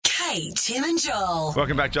Hey, Tim and Joel.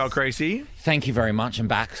 Welcome back, Joel Creasy. Thank you very much. I'm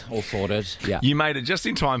back, all sorted. Yeah. You made it just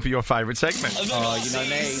in time for your favourite segment. Oh, you know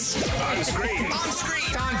me.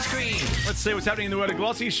 On screen. Let's see what's happening in the world of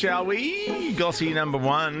Glossy, shall we? Glossy number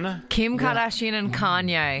one. Kim Kardashian and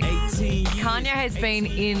Kanye. Kanye has been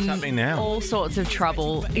happening in now? all sorts of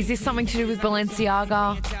trouble. Is this something to do with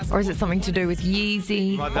Balenciaga? Or is it something to do with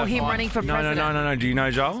Yeezy? Or him running for president? No. Do you know,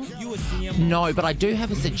 Joel? No, but I do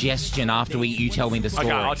have a suggestion after you tell me the story.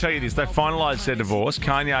 Okay, I'll tell you this. They finalised their divorce.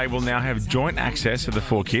 Kanye will now have joint access to the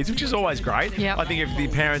 4 kids, which is always great. Yep. I think if the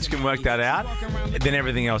parents can work that out, then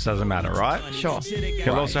everything else doesn't matter, right? Sure.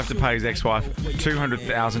 He'll also have to pay his ex-wife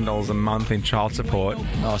 $200,000 a month in child support.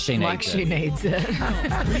 Oh, she needs Like she it. needs it.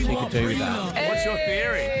 She could do with that. What's your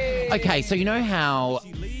theory? Okay, so you know how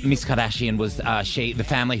Miss Kardashian was the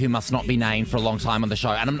family who must not be named for a long time on the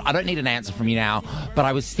show, and I don't need an answer from you now, but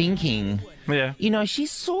I was thinking, Yeah. you know,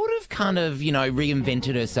 she's sort of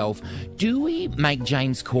reinvented herself. Do we make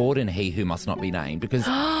James Corden he who must not be named? Because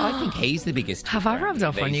I think he's the biggest. Have I rubbed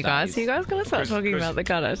off on these you guys? days. Are you guys going to start talking Chris, about the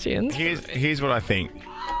Kardashians? Here's what I think.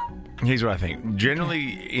 Generally,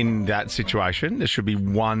 in that situation, there should be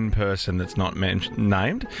one person that's not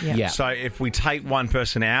named. Yeah. So if we take one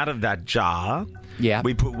person out of that jar, Yeah.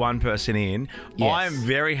 we put one person in. Yes. I am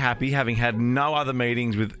very happy, having had no other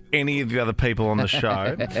meetings with any of the other people on the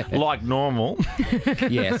show, like normal,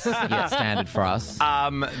 Yes, yeah, standard for us.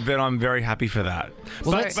 then I'm very happy for that.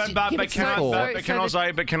 Well, But let's but give but it some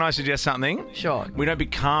thought. can I suggest something? Sure. We don't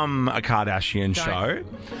become a Kardashian show.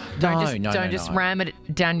 Don't just ram it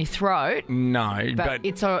down your throat. No, But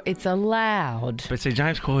it's allowed. But see,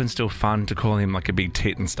 James Corden's still fun to call him like a big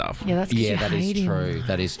tit and stuff. Yeah, that's 'cause Yeah, you that hate is him. true.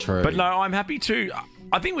 That is true. But no, I'm happy to.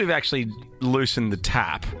 I think we've actually loosened the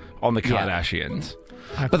tap on the Kardashians.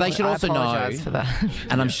 But they should also I know, apologise for that.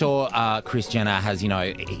 and I'm sure Kris Jenner has,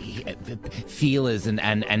 feelers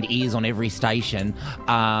and ears on every station.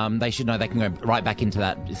 They should know they can go right back into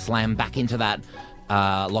that, slam back into that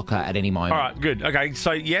locker at any moment. All right, good. Okay,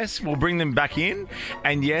 so yes, we'll bring them back in.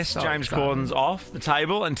 And yes, James Corden's off the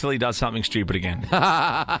table until he does something stupid again.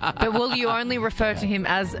 But will you only refer to him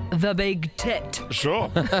as the big tit? Sure.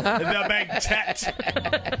 The big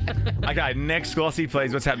tit. Okay, next Glossy,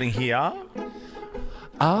 please. What's happening here?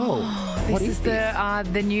 Oh, what This is is this?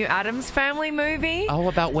 the new Addams Family movie. Oh,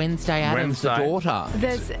 about Wednesday Addams, Wednesday. the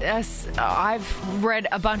daughter. I've read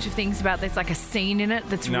a bunch of things about this, like a scene in it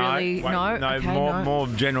that's really more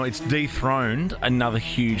general. It's dethroned another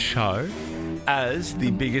huge show as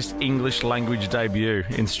the biggest English language debut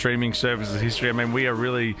in streaming services history. I mean, we are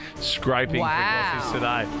really scraping Wow. for Glossies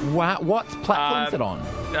today. Wow, what platform is it on?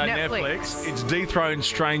 Netflix. It's dethroned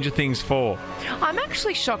Stranger Things 4. I'm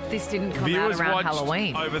actually shocked this didn't come Viewers out around watched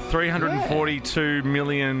Halloween. over 342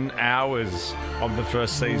 million hours of the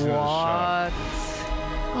first season of the show. What?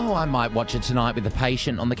 Oh, I might watch it tonight with the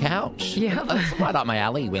patient on the couch. Yeah. That's right up my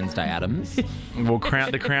alley, Wednesday Addams. Well,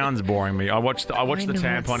 the Crown's boring me. I watched the know,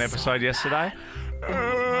 tampon it's episode yesterday.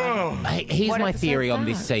 Hey, here's What my episode's theory on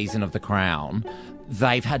this that? season of The Crown.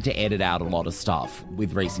 They've had to edit out a lot of stuff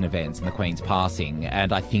with recent events and the Queen's passing,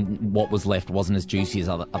 and I think what was left wasn't as juicy as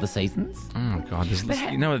other seasons. Oh God!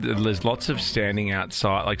 There's lots of standing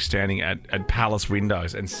outside, like standing at palace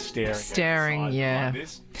windows and staring. outside Yeah. like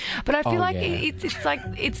this. But I feel like yeah. it's like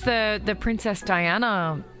it's the Princess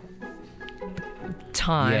Diana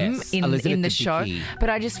time Yes, in Elizabeth the the show, Dicky. but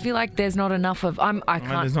I just feel like there's not enough of I can't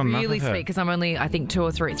there's not enough really of her. speak because I'm only I think 2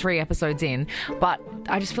 or 3 episodes in, but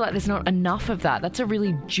I just feel like there's not enough of that. That's a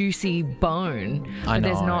really juicy bone, I but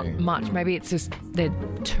there's not know. much. Maybe it's just they're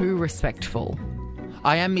too respectful.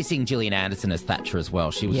 I am missing Gillian Anderson as Thatcher as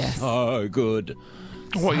well. She was Yes. so good.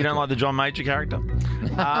 What, you don't like the John Major character?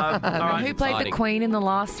 All right. Who played the exciting. Queen in the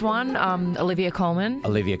last one? Olivia Colman.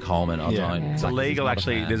 Olivia Colman. I don't. It's illegal,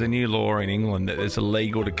 actually. There's a new law in England that it's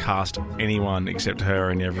illegal to cast anyone except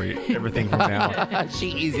her in everything from now on.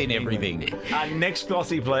 She is in everything. Next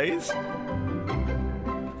Glossy, please.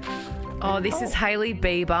 Oh, this is Hailey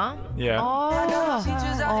Bieber. Yeah.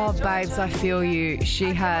 Oh, babes, I feel you.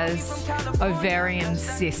 She has ovarian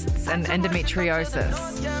cysts and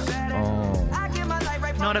endometriosis.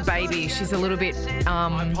 Not a baby. She's a little bit.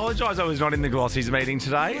 I apologise I was not in the Glossies meeting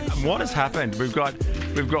today. What has happened? We've got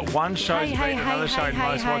one show's Hey, been another show in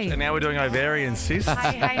most watch, and now we're doing ovarian cysts.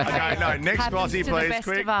 Okay, no, next Happens Glossy, to the please, best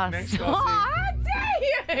quick. of us. Next Glossy. Oh, how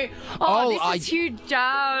dare you? This is Hugh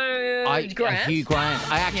Grant. Hugh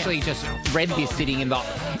Grant. I actually just read this sitting in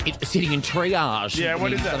sitting in triage. Yeah,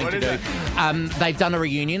 what is that? Something What to is do. They've done a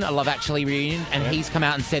reunion, a Love Actually reunion, and he's come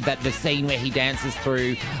out and said that the scene where he dances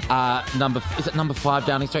through number 5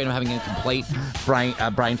 Downing Street. I'm having a complete brain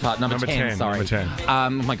fart. Number 10. Sorry. Number 10. Oh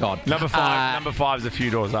my God. Number 5. Number 5's a few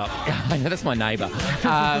doors up. I know, that's my neighbour.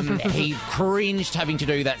 He cringed having to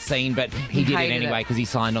do that scene, but he did it hated anyway it. because he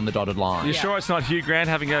signed on the dotted line. You sure it's not Hugh Grant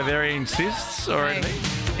having ovarian cysts or Hey,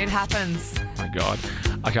 anything? it happens. Oh my God.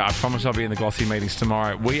 Okay, I promise I'll be in the glossy meetings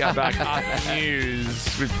tomorrow. We are back after news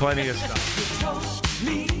with plenty of stuff.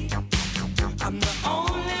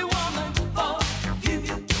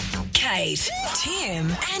 Kate,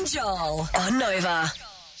 Tim, and Joel on Nova.